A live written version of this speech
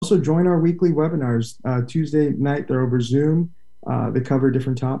also join our weekly webinars. Tuesday night, they're over Zoom. They cover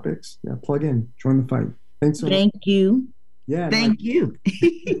different topics. Yeah, plug in, join the fight. Thanks so much. Thank you. Yeah. Thank you.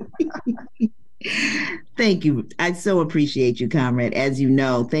 Thank you. I so appreciate you, comrade. As you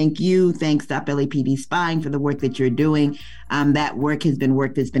know, thank you. Thanks, Stop LAPD Spying, for the work that you're doing. That work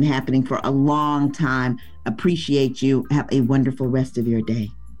that's been happening for a long time. Appreciate you. Have a wonderful rest of your day.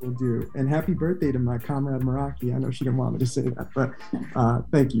 Will do. And happy birthday to my comrade Meraki. I know she didn't want me to say that, but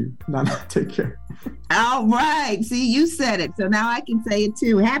thank you. Take care. All right. See, you said it. So now I can say it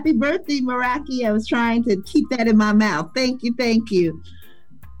too. Happy birthday, Meraki. I was trying to keep that in my mouth. Thank you. Thank you.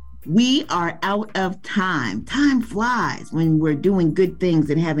 We are out of time. Time flies when we're doing good things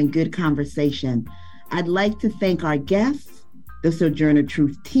and having good conversation. I'd like to thank our guests, the Sojourner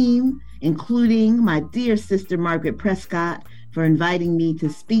Truth team, including my dear sister, Margaret Prescott, for inviting me to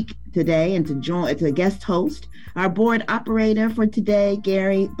speak today and to join to guest host, our board operator for today,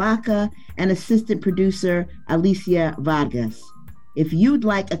 Gary Baca, and assistant producer, Alicia Vargas. If you'd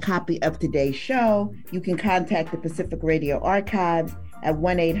like a copy of today's show, you can contact the Pacific Radio Archives at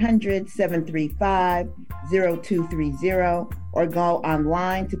 1-800-735-0230 or go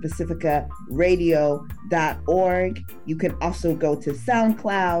online to pacificaradio.org. You can also go to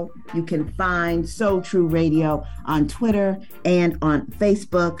SoundCloud. You can find Soul True Radio on Twitter and on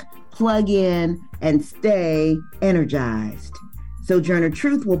Facebook. Plug in and stay energized. Sojourner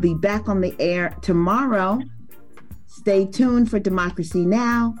Truth will be back on the air tomorrow. Stay tuned for Democracy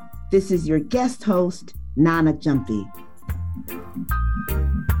Now! This is your guest host, Nana Jumpy.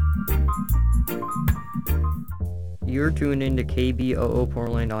 You're tuned into KBOO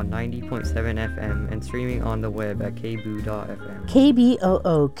Portland on 90.7 FM and streaming on the web at kboo.fm.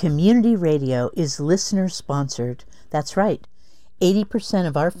 KBOO Community Radio is listener-sponsored. That's right. 80%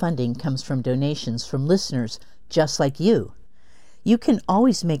 of our funding comes from donations from listeners just like you. You can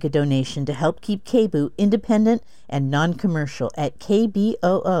always make a donation to help keep KBOO independent and non-commercial at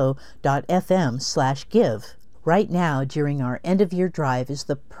kboo.fm/give. Right now, during our end-of-year drive, is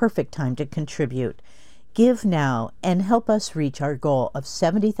the perfect time to contribute. Give now and help us reach our goal of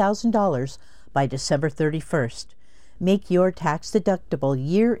 $70,000 by December 31st. Make your tax-deductible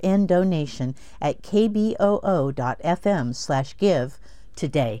year-end donation at kboo.fm/give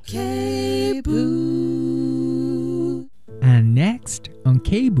today. KBOO. And next on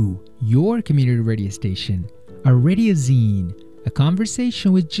KBOO, your community radio station, a radio zine, a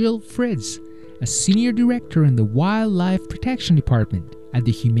conversation with Jill Fritz, a senior director in the Wildlife Protection Department at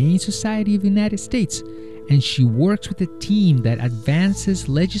the Humane Society of the United States, and she works with a team that advances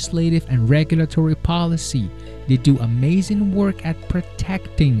legislative and regulatory policy. They do amazing work at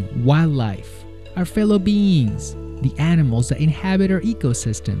protecting wildlife, our fellow beings, the animals that inhabit our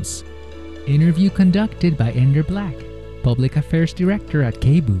ecosystems. Interview conducted by Ender Black, Public Affairs Director at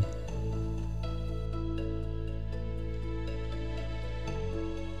KBOO.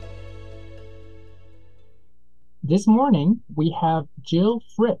 This morning, we have Jill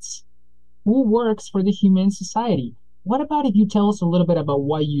Fritz, who works for the Humane Society. What about if you tell us a little bit about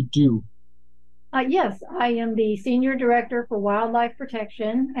what you do? Yes, I am the Senior Director for Wildlife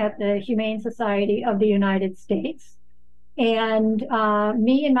Protection at the Humane Society of the United States. And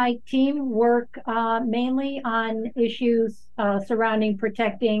me and my team work mainly on issues surrounding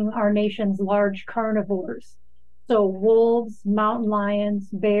protecting our nation's large carnivores. So wolves, mountain lions,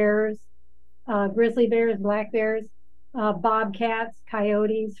 bears, grizzly bears, black bears, bobcats,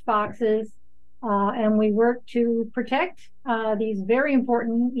 coyotes, foxes, and we work to protect these very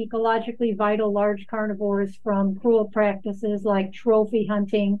important ecologically vital large carnivores from cruel practices like trophy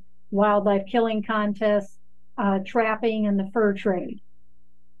hunting, wildlife killing contests, trapping, and the fur trade.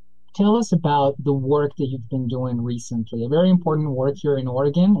 Tell us about the work that you've been doing recently. A very important work here in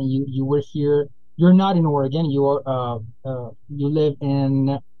Oregon, and you were here. You're not in Oregon. You are you live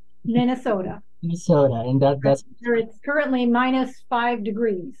in Minnesota. Minnesota, and that's it's currently -5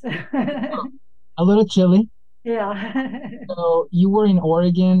 degrees. A little chilly. Yeah. So you were in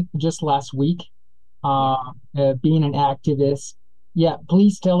Oregon just last week, being an activist. Yeah,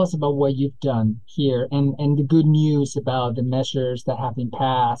 please tell us about what you've done here and the good news about the measures that have been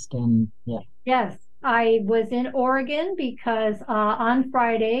passed. And yeah. Yes, I was in Oregon because on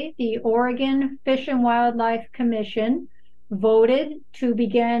Friday, the Oregon Fish and Wildlife Commission voted to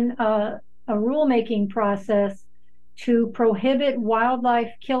begin a rulemaking process to prohibit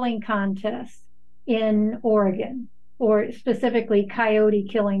wildlife killing contests in Oregon, or specifically coyote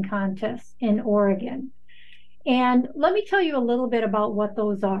killing contests in Oregon. And let me tell you a little bit about what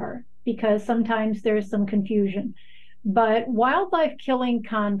those are, because sometimes there's some confusion. But wildlife killing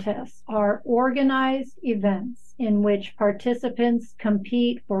contests are organized events in which participants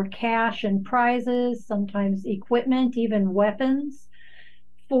compete for cash and prizes, sometimes equipment, even weapons,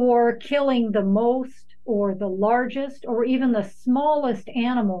 for killing the most or the largest or even the smallest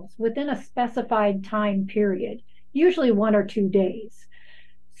animals within a specified time period, usually 1 or 2 days.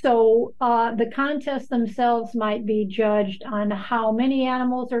 So the contests themselves might be judged on how many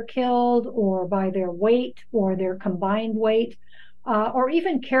animals are killed, or by their weight or their combined weight, or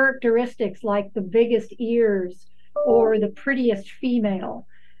even characteristics like the biggest ears or the prettiest female.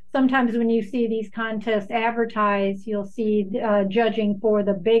 Sometimes when you see these contests advertised, you'll see judging for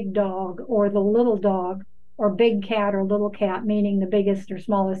the big dog or the little dog, or big cat or little cat, meaning the biggest or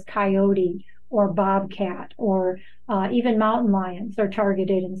smallest coyote or bobcat, or even mountain lions are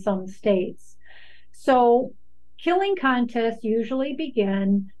targeted in some states. So killing contests usually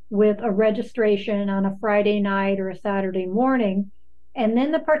begin with a registration on a Friday night or a Saturday morning. And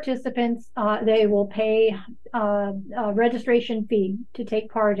then the participants, they will pay a registration fee to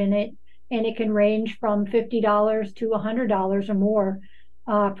take part in it. And it can range from $50 to $100 or more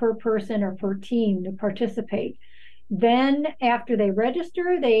per person or per team to participate. Then after they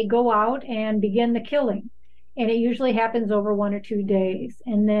register, they go out and begin the killing. And it usually happens over 1 or 2 days.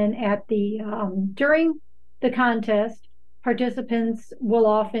 And then at the during the contest, participants will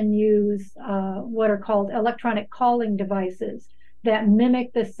often use what are called electronic calling devices that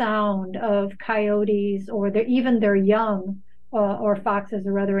mimic the sound of coyotes or even their young or foxes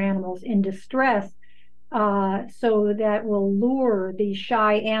or other animals in distress, so that will lure these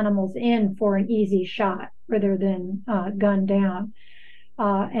shy animals in for an easy shot rather than gunned down.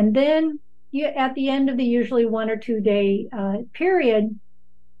 And then at the end of the usually 1 or 2 day period,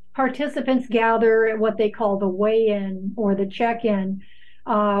 participants gather at what they call the weigh-in or the check-in,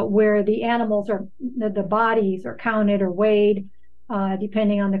 where the animals the bodies are counted or weighed,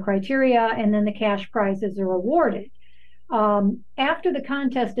 depending on the criteria, and then the cash prizes are awarded. After the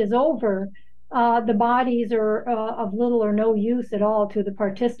contest is over, the bodies are of little or no use at all to the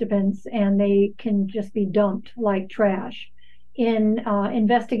participants, and they can just be dumped like trash. In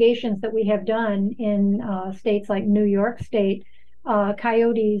investigations that we have done in states like New York State,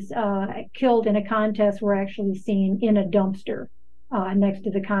 coyotes killed in a contest were actually seen in a dumpster next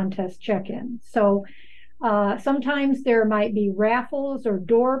to the contest check-in. So sometimes there might be raffles or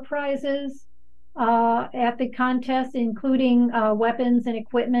door prizes at the contest, including weapons and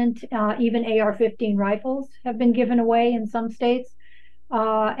equipment. Even AR-15 rifles have been given away in some states.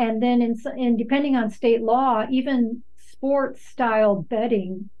 And then in depending on state law, even sports style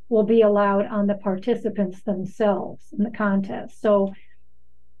betting will be allowed on the participants themselves in the contest. So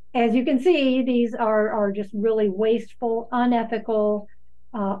as you can see, these are just really wasteful, unethical,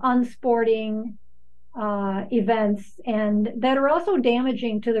 unsporting events, and that are also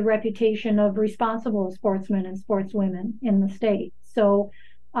damaging to the reputation of responsible sportsmen and sportswomen in the state. So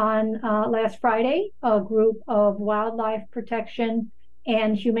on last Friday, a group of wildlife protection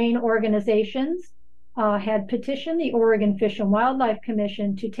and humane organizations had petitioned the Oregon Fish and Wildlife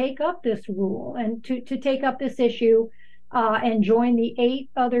Commission to take up this rule and to take up this issue and join the 8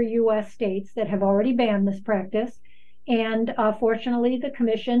 other U.S. states that have already banned this practice. And fortunately, the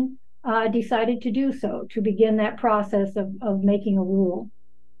commission decided to do so, to begin that process of making a rule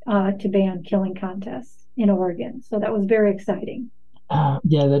to ban killing contests in Oregon. So that was very exciting.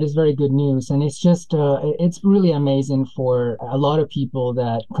 Yeah, that is very good news. And it's just, it's really amazing for a lot of people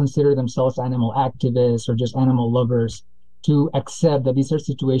that consider themselves animal activists or just animal lovers to accept that these are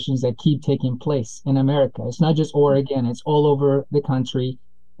situations that keep taking place in America. It's not just Oregon, it's all over the country.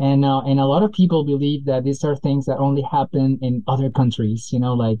 And a lot of people believe that these are things that only happen in other countries,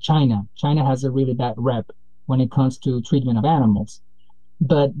 like China. China has a really bad rep when it comes to treatment of animals.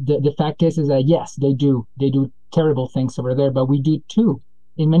 But the fact is that yes, they do terrible things over there, but we do too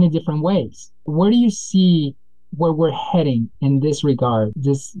in many different ways. Where do you see where we're heading in this regard,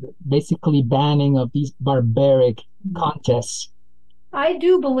 this basically banning of these barbaric contests? I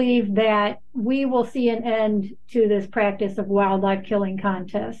do believe that we will see an end to this practice of wildlife killing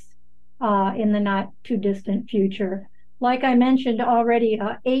contests in the not too distant future. Like I mentioned already,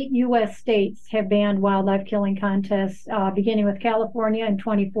 8 U.S. states have banned wildlife killing contests, beginning with California in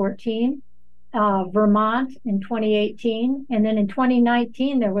 2014, Vermont in 2018, and then in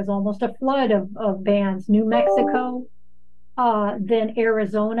 2019 there was almost a flood of bans. New Mexico, then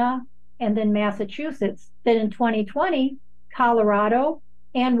Arizona, and then Massachusetts. Then in 2020, Colorado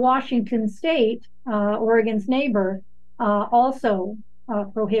and Washington State, Oregon's neighbor, also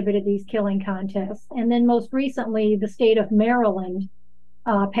prohibited these killing contests. And then most recently, the state of Maryland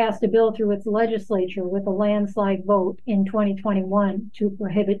passed a bill through its legislature with a landslide vote in 2021 to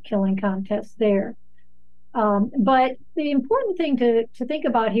prohibit killing contests there. But the important thing to think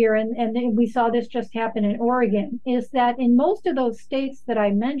about here, and we saw this just happen in Oregon, is that in most of those states that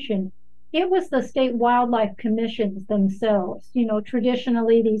I mentioned, it was the state wildlife commissions themselves.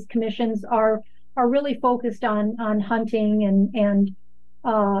 Traditionally, these commissions are really focused on hunting, and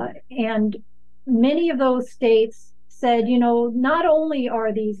many of those states said, not only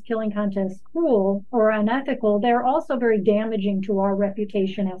are these killing contests cruel or unethical, they're also very damaging to our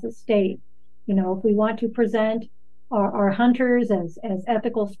reputation as a state. If we want to present our hunters as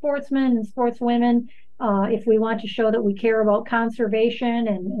ethical sportsmen and sportswomen, if we want to show that we care about conservation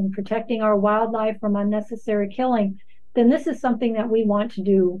and protecting our wildlife from unnecessary killing, then this is something that we want to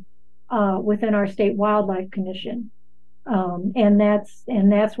do within our state wildlife commission. And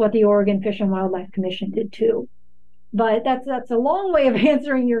that's what the Oregon Fish and Wildlife Commission did too. But that's a long way of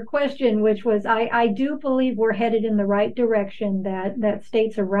answering your question, which was I do believe we're headed in the right direction, that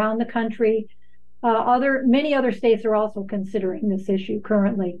states around the country, many other states are also considering this issue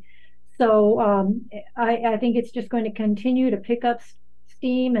currently. So I think it's just going to continue to pick up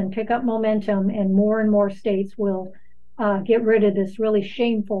steam and pick up momentum, and more states will get rid of this really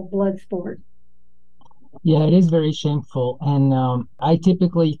shameful blood sport. Yeah, it is very shameful. And I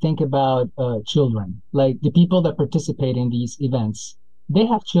typically think about children, like the people that participate in these events, they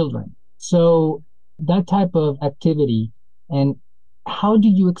have children. So that type of activity, and how do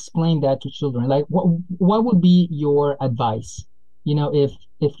you explain that to children? Like, what would be your advice?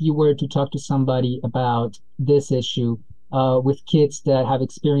 If you were to talk to somebody about this issue with kids that have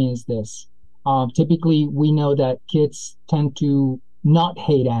experienced this. Typically, we know that kids tend to not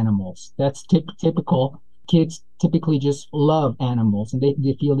hate animals. That's typical. Kids typically just love animals, and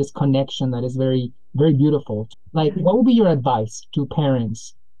they feel this connection that is very, very beautiful. Like, what would be your advice to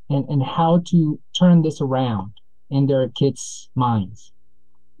parents and how to turn this around in their kids' minds?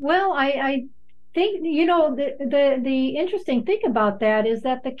 Well, I think, the interesting thing about that is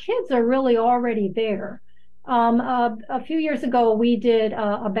that the kids are really already there. A few years ago, we did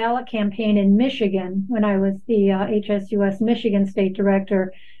a ballot campaign in Michigan when I was the HSUS Michigan State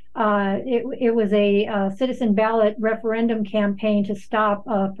Director. It was a citizen ballot referendum campaign to stop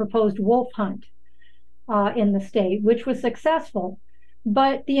a proposed wolf hunt in the state, which was successful.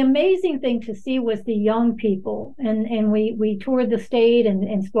 But the amazing thing to see was the young people, and we toured the state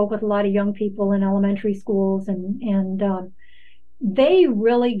and spoke with a lot of young people in elementary schools, and they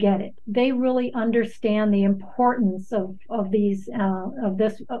really get it. They really understand the importance of these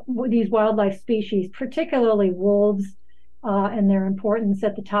wildlife species, particularly wolves, and their importance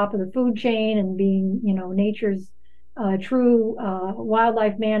at the top of the food chain and being, nature's true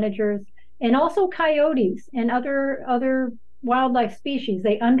wildlife managers, and also coyotes and other wildlife species.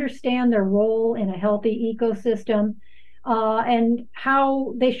 They understand their role in a healthy ecosystem, and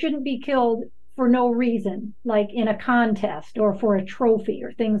how they shouldn't be killed for no reason, like in a contest or for a trophy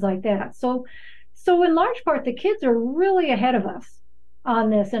or things like that. So in large part, the kids are really ahead of us on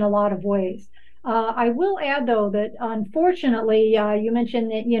this in a lot of ways. I will add, though, that unfortunately, you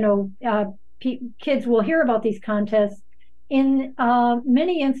mentioned that, kids will hear about these contests. In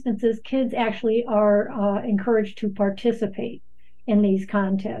many instances, kids actually are encouraged to participate in these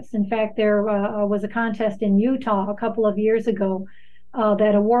contests. In fact, there was a contest in Utah a couple of years ago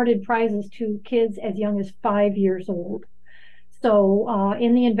that awarded prizes to kids as young as 5 years old. So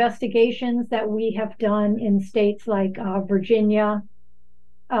in the investigations that we have done in states like Virginia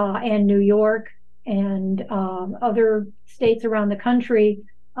and New York and other states around the country,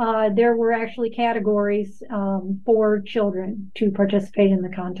 there were actually categories for children to participate in the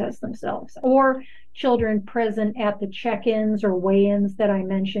contest themselves, or children present at the check-ins or weigh-ins that I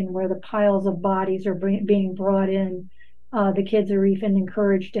mentioned, where the piles of bodies are being brought in. The kids are even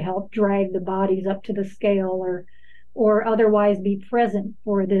encouraged to help drag the bodies up to the scale, or otherwise be present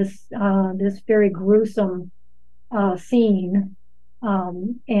for this very gruesome scene,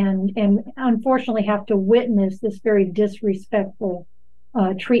 and unfortunately have to witness this very disrespectful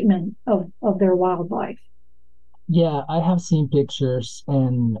treatment of their wildlife. Yeah, I have seen pictures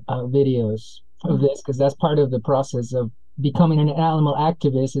and videos of this, because that's part of the process of becoming an animal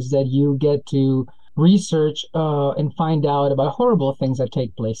activist, is that you get to research and find out about horrible things that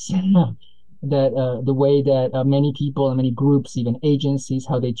take place. That the way that many people and many groups, even agencies,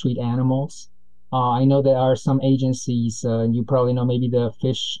 how they treat animals. I know there are some agencies, you probably know, maybe the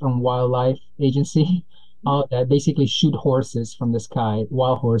Fish and Wildlife Agency, that basically shoot horses from the sky,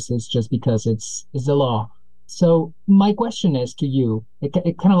 wild horses, just because it's the law. So my question is to you, it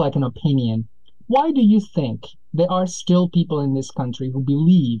kind of like an opinion. Why do you think there are still people in this country who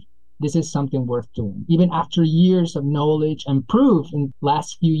believe this is something worth doing, even after years of knowledge and proof in the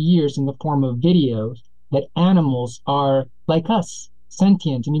last few years in the form of videos that animals are like us,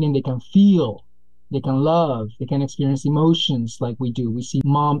 sentient, meaning they can feel, they can love, they can experience emotions like we do. We see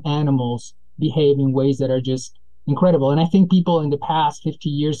mom animals behave in ways that are just incredible. And I think people in the past 50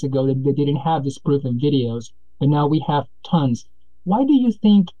 years ago, they didn't have this proof in videos, but now we have tons. Why do you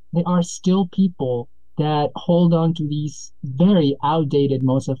think there are still people that hold on to these very outdated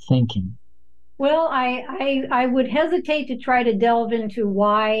modes of thinking? Well, I would hesitate to try to delve into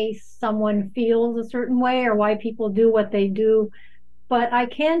why someone feels a certain way or why people do what they do. But I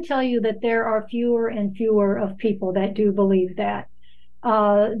can tell you that there are fewer and fewer of people that do believe that.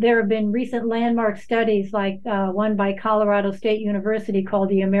 There have been recent landmark studies, like one by Colorado State University called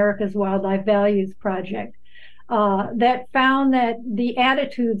the America's Wildlife Values Project, that found that the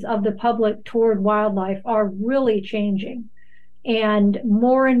attitudes of the public toward wildlife are really changing. And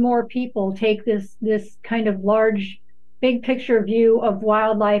more people take this kind of large, big picture view of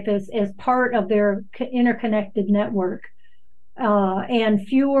wildlife as part of their interconnected network. And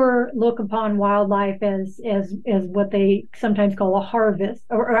fewer look upon wildlife as what they sometimes call a harvest,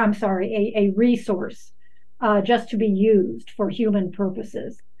 or I'm sorry, a resource, just to be used for human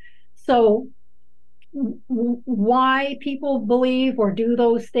purposes. So why people believe or do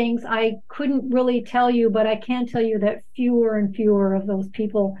those things, I couldn't really tell you, but I can tell you that fewer and fewer of those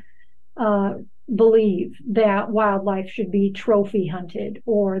people believe that wildlife should be trophy hunted,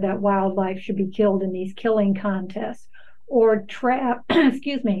 or that wildlife should be killed in these killing contests, or trapped,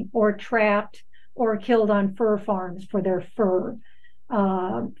 excuse me, or trapped or killed on fur farms for their fur.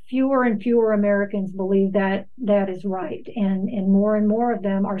 Fewer and fewer Americans believe that that is right, and more of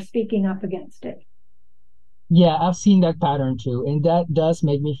them are speaking up against it. Yeah, I've seen that pattern too. And that does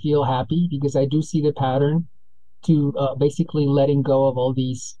make me feel happy because I do see the pattern to basically letting go of all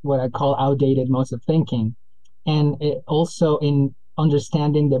these, what I call outdated modes of thinking. And also in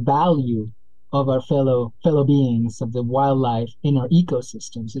understanding the value of our fellow beings, of the wildlife in our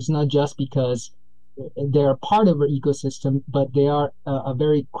ecosystems. It's not just because they're part of our ecosystem, but they are a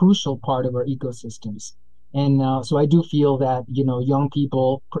very crucial part of our ecosystems. And so I do feel that, young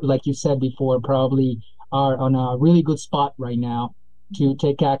people, like you said before, probably are on a really good spot right now to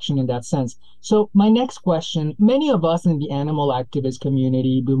take action in that sense. So my next question, many of us in the animal activist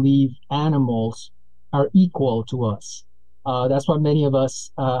community believe animals are equal to us. That's why many of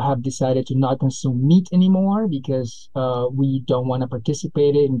us have decided to not consume meat anymore because we don't want to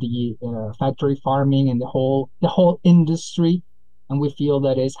participate in the factory farming and the whole industry, and we feel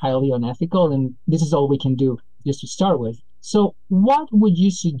that is highly unethical. And this is all we can do just to start with. So, what would you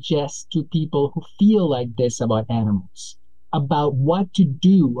suggest to people who feel like this about animals, about what to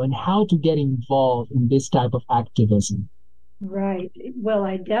do and how to get involved in this type of activism? Right. Well,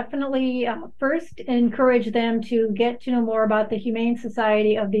 I definitely first encourage them to get to know more about the Humane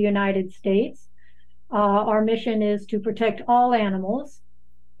Society of the United States. Our mission is to protect all animals.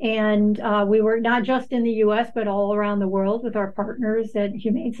 And we work not just in the US, but all around the world with our partners at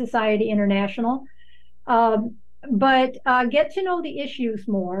Humane Society International. But get to know the issues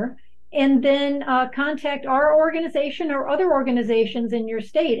more, and then contact our organization or other organizations in your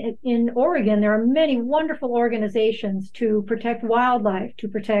state. In Oregon, there are many wonderful organizations to protect wildlife, to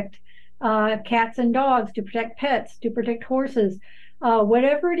protect cats and dogs, to protect pets, to protect horses.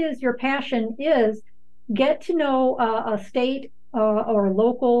 Whatever it is your passion is, get to know a state or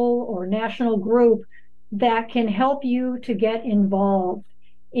local or national group that can help you to get involved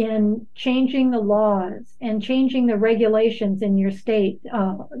in changing the laws and changing the regulations in your state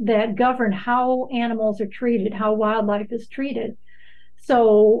that govern how animals are treated, how wildlife is treated.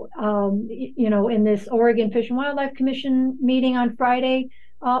 So, in this Oregon Fish and Wildlife Commission meeting on Friday,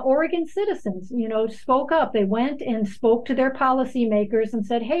 Oregon citizens, spoke up. They went and spoke to their policymakers and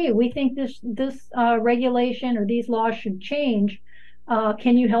said, "Hey, we think this regulation or these laws should change.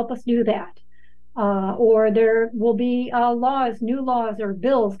 Can you help us do that?" Or there will be new laws or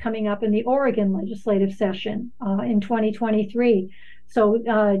bills coming up in the Oregon legislative session in 2023. So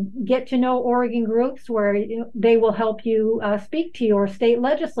get to know Oregon groups where they will help you speak to your state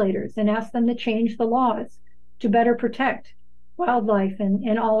legislators and ask them to change the laws to better protect wildlife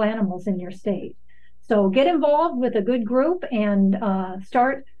and all animals in your state. So get involved with a good group and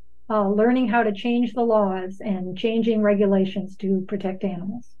start learning how to change the laws and changing regulations to protect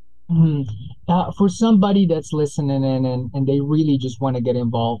animals. For somebody that's listening in and they really just want to get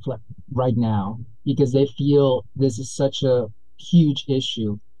involved right now because they feel this is such a huge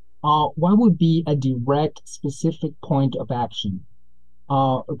issue, what would be a direct, specific point of action?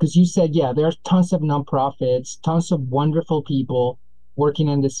 Because you said, yeah, there are tons of nonprofits, tons of wonderful people working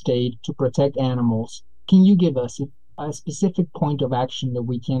in the state to protect animals. Can you give us a specific point of action that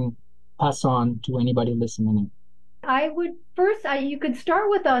we can pass on to anybody listening? I would first, you could start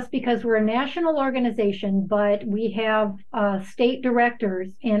with us because we're a national organization, but we have state directors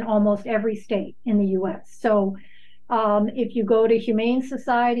in almost every state in the U.S. So if you go to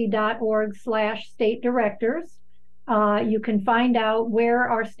humanesociety.org/state directors, you can find out where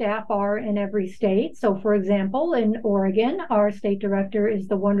our staff are in every state. So, for example, in Oregon, our state director is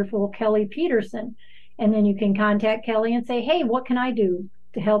the wonderful Kelly Peterson. And then you can contact Kelly and say, hey, what can I do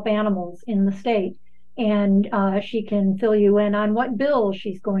to help animals in the state? And she can fill you in on what bill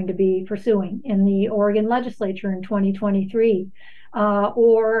she's going to be pursuing in the Oregon legislature in 2023,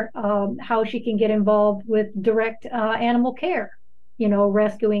 or how she can get involved with direct animal care,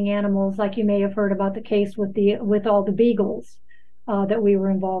 rescuing animals, like you may have heard about the case with all the beagles that we were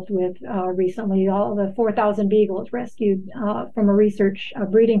involved with recently, all the 4,000 beagles rescued from a research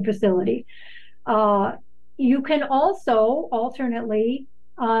breeding facility. You can also alternately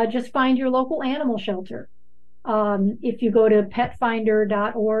just find your local animal shelter. If you go to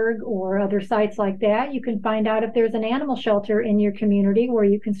petfinder.org or other sites like that, you can find out if there's an animal shelter in your community where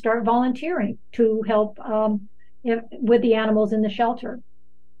you can start volunteering to help with the animals in the shelter.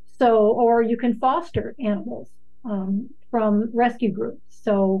 So, or you can foster animals from rescue groups.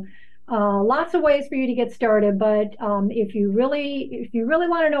 So, lots of ways for you to get started. But if you really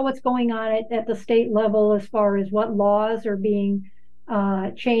want to know what's going on at the state level as far as what laws are being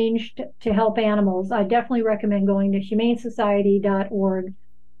changed to help animals, I definitely recommend going to humanesociety.org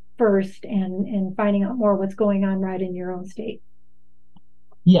first and finding out more what's going on right in your own state.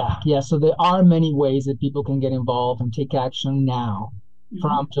 Yeah. So there are many ways that people can get involved and take action now,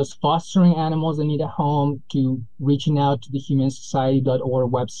 from just fostering animals that need a home to reaching out to the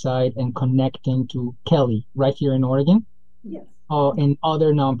humanesociety.org website and connecting to Kelly right here in Oregon. Yes. And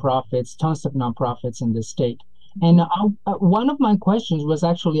other nonprofits, tons of nonprofits in the state. And one of my questions was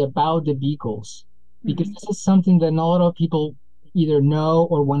actually about the beagles, because this is something that not a lot of people either know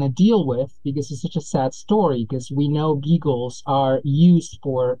or want to deal with, because it's such a sad story, because we know beagles are used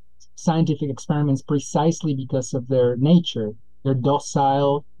for scientific experiments precisely because of their nature. They're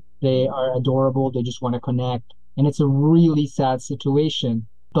docile, they are adorable, they just want to connect. And it's a really sad situation,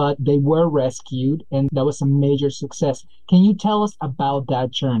 but they were rescued and that was a major success. Can you tell us about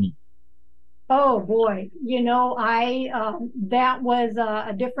that journey? Oh boy, that was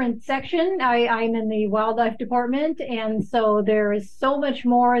a different section. I'm in the wildlife department, and so there is so much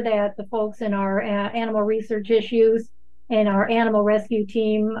more that the folks in our animal research issues and our animal rescue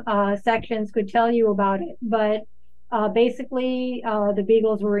team sections could tell you about it. But basically, the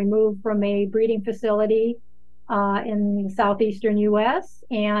beagles were removed from a breeding facility in the southeastern U.S.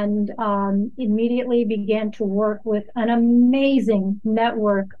 and immediately began to work with an amazing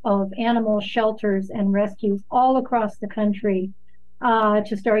network of animal shelters and rescues all across the country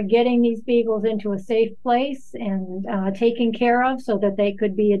to start getting these beagles into a safe place and taken care of so that they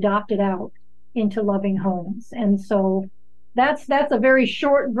could be adopted out into loving homes. And so that's a very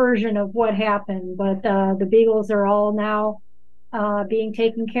short version of what happened, but the beagles are all now being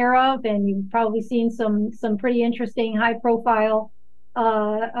taken care of, and you've probably seen some pretty interesting high profile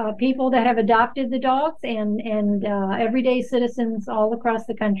people that have adopted the dogs, and everyday citizens all across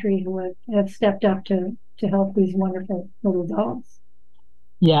the country who have stepped up to help these wonderful little dogs.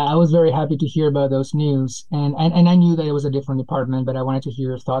 Yeah, I was very happy to hear about those news, and I knew that it was a different department, but I wanted to hear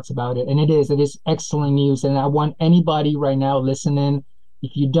your thoughts about it. And it is excellent news, and I want anybody right now listening,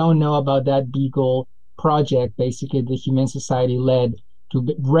 if you don't know about that beagle project, basically the Humane Society led to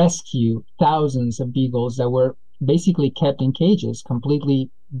rescue thousands of beagles that were basically kept in cages,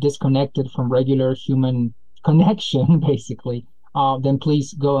 completely disconnected from regular human connection, basically, then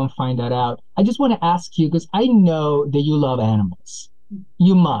please go and find that out. I just want to ask you, because I know that you love animals.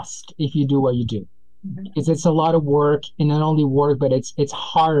 You must, if you do what you do, because it's a lot of work, and not only work, but it's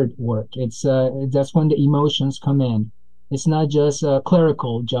hard work. It's that's when the emotions come in. It's not just a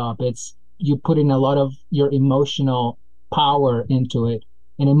clerical job. It's you put in a lot of your emotional power into it,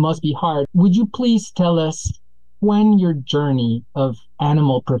 and it must be hard. Would you please tell us when your journey of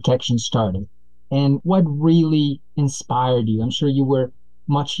animal protection started and what really inspired you? I'm sure you were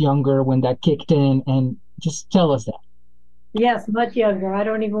much younger when that kicked in, and just tell us that. Yes, much younger. I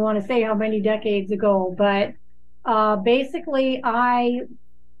don't even want to say how many decades ago, but basically I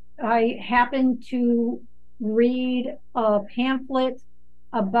happened to read a pamphlet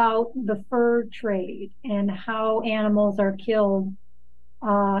about the fur trade and how animals are killed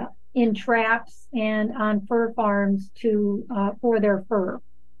in traps and on fur farms for their fur.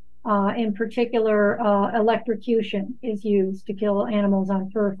 In particular, electrocution is used to kill animals on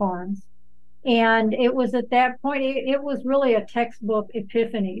fur farms. And it was at that point, it was really a textbook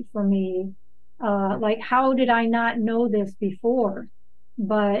epiphany for me. Like, how did I not know this before?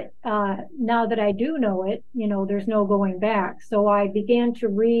 But now that I do know it, there's no going back. So I began to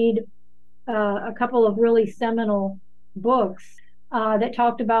read a couple of really seminal books that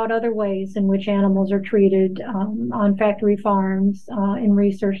talked about other ways in which animals are treated on factory farms, in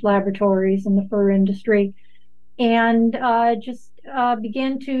research laboratories, in the fur industry, and just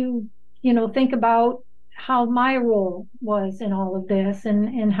began to, think about how my role was in all of this,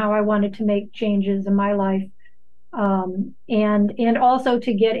 and how I wanted to make changes in my life, and also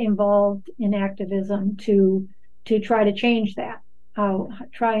to get involved in activism to try to change that,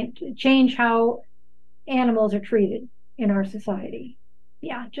 try to change how animals are treated in our society.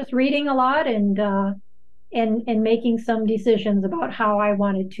 Yeah, just reading a lot and making some decisions about how I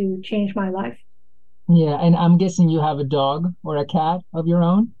wanted to change my life. Yeah, and I'm guessing you have a dog or a cat of your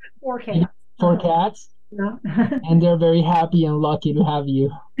own? 4 cats. 4 cats? Yeah. And they're very happy and lucky to have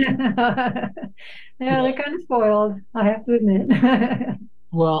you. Yeah, they're kind of spoiled, I have to admit.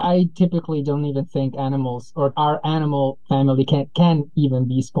 Well, I typically don't even think animals or our animal family can even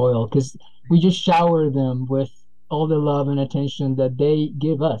be spoiled, because we just shower them with all the love and attention that they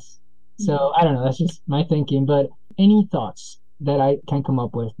give us. So I don't know, that's just my thinking. But any thoughts that I can come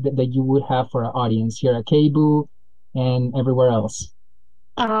up with that you would have for our audience here at KBOO and everywhere else?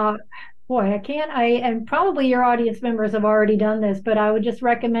 Boy, and probably your audience members have already done this, but I would just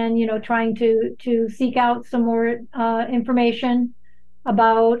recommend, trying to seek out some more information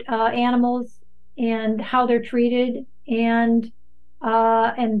about animals and how they're treated, and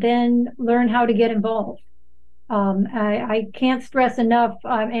then learn how to get involved. I can't stress enough,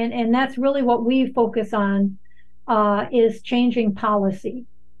 and that's really what we focus on, is changing policy.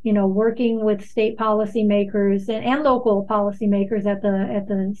 Working with state policymakers and local policymakers at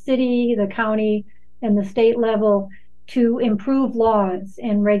the city, the county, and the state level to improve laws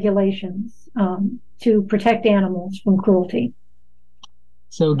and regulations to protect animals from cruelty.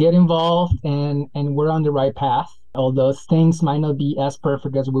 So get involved, and we're on the right path. Although things might not be as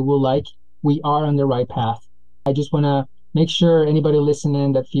perfect as we would like, we are on the right path. I just want to make sure anybody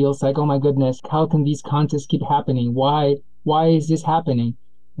listening that feels like, oh my goodness, how can these contests keep happening? Why is this happening?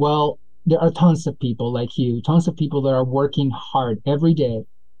 Well, there are tons of people like you, tons of people that are working hard every day,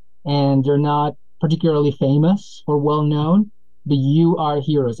 and they're not particularly famous or well known, but you are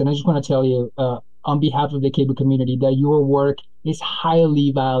heroes. And I just want to tell you, on behalf of the KBOO community, that your work is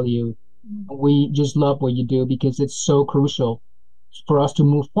highly valued. We just love what you do, because it's so crucial for us to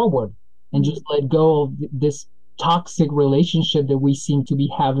move forward and just let go of this toxic relationship that we seem to be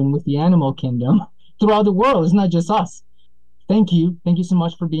having with the animal kingdom throughout the world. It's not just us. Thank you so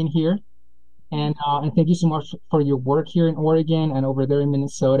much for being here, and thank you so much for your work here in Oregon and over there in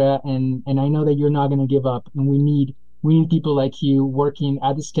Minnesota. And I know that you're not going to give up, and we need people like you working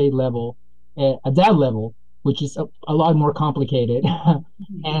at the state level, at that level, which is a lot more complicated,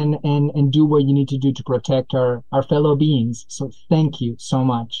 and do what you need to do to protect our fellow beings. So thank you so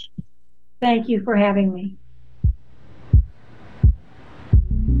much. Thank you for having me.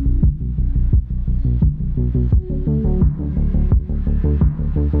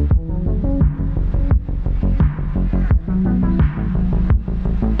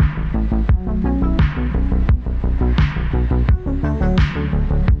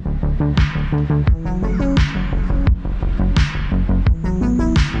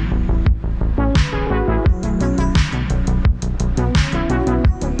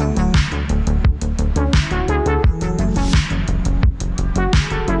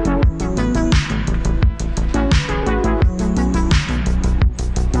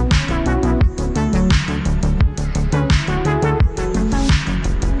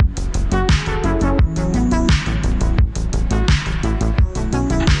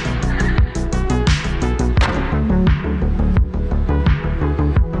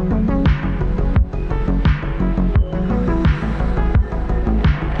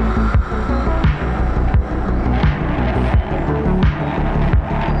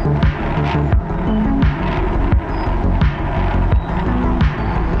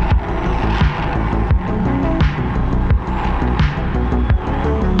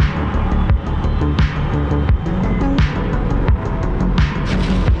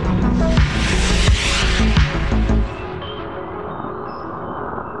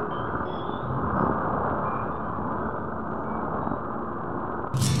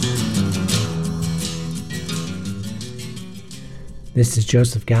 This is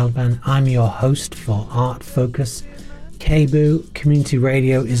Joseph Galvan. I'm your host for Art Focus. KBOO Community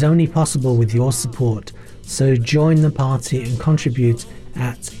Radio is only possible with your support, so join the party and contribute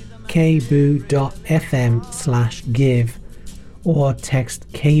at kboo.fm/give or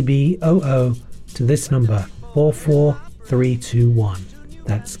text KBOO to this number 44321.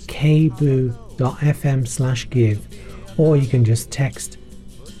 That's kboo.fm/give, or you can just text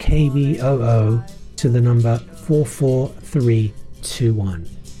KBOO to the number 44321.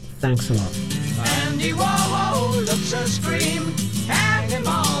 Thanks a lot. Andy Warhol looks a scream, hang him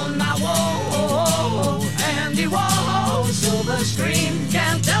on my wall. Andy Warhol, silver screen,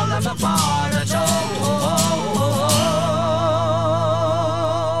 can't tell them apart at all.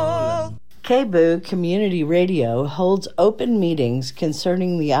 KBOO Community Radio holds open meetings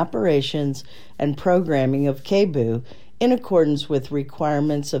concerning the operations and programming of KBOO in accordance with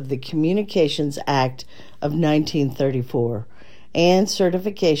requirements of the Communications Act of 1934 and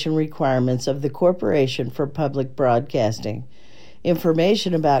certification requirements of the Corporation for Public Broadcasting.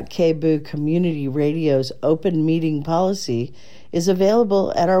 Information about KBOO Community Radio's open meeting policy is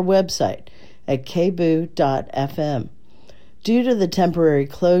available at our website at kboo.fm. Due to the temporary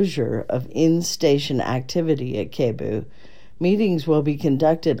closure of in-station activity at KBOO, meetings will be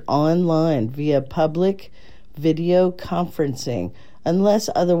conducted online via public video conferencing unless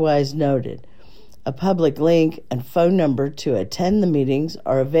otherwise noted. A public link and phone number to attend the meetings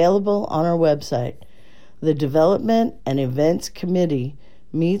are available on our website. The Development and Events Committee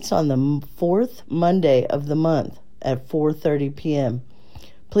meets on the fourth Monday of the month at 4:30 p.m.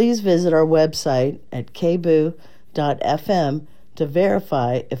 Please visit our website at kboo.fm to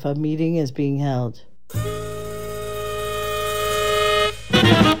verify if a meeting is being held.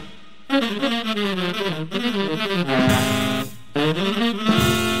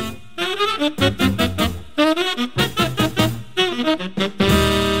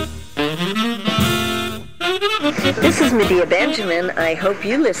 This is Medea Benjamin. I hope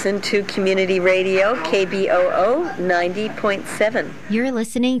you listen to Community Radio KBOO 90.7. You're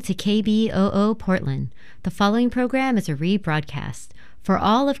listening to KBOO Portland. The following program is a rebroadcast. For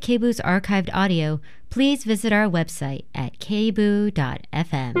all of KBOO's archived audio, please visit our website at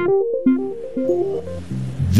kboo.fm.